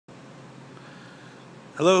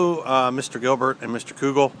Hello, Mr. Gilbert and Mr.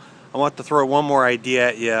 Kugel. I want to throw one more idea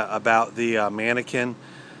at you about the mannequin.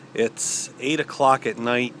 It's 8 o'clock at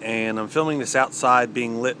night and I'm filming this outside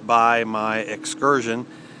being lit by my Excursion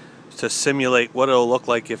to simulate what it'll look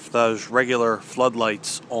like if those regular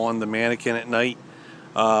floodlights on the mannequin at night.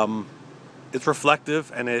 It's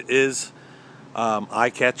reflective and it is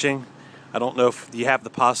eye-catching. I don't know if you have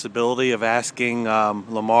the possibility of asking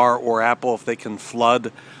Lamar or Apple if they can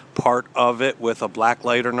flood part of it with a black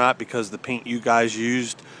light or not, because the paint you guys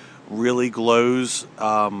used really glows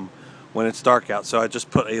when it's dark out. So I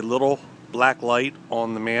just put a little black light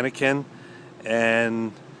on the mannequin,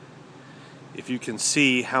 and if you can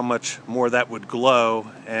see how much more that would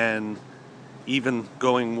glow, and even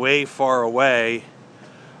going way far away,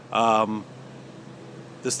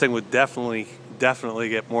 this thing would definitely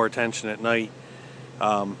get more attention at night,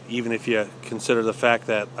 even if you consider the fact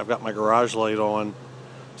that I've got my garage light on.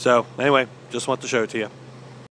 So anyway, just want to show it to you.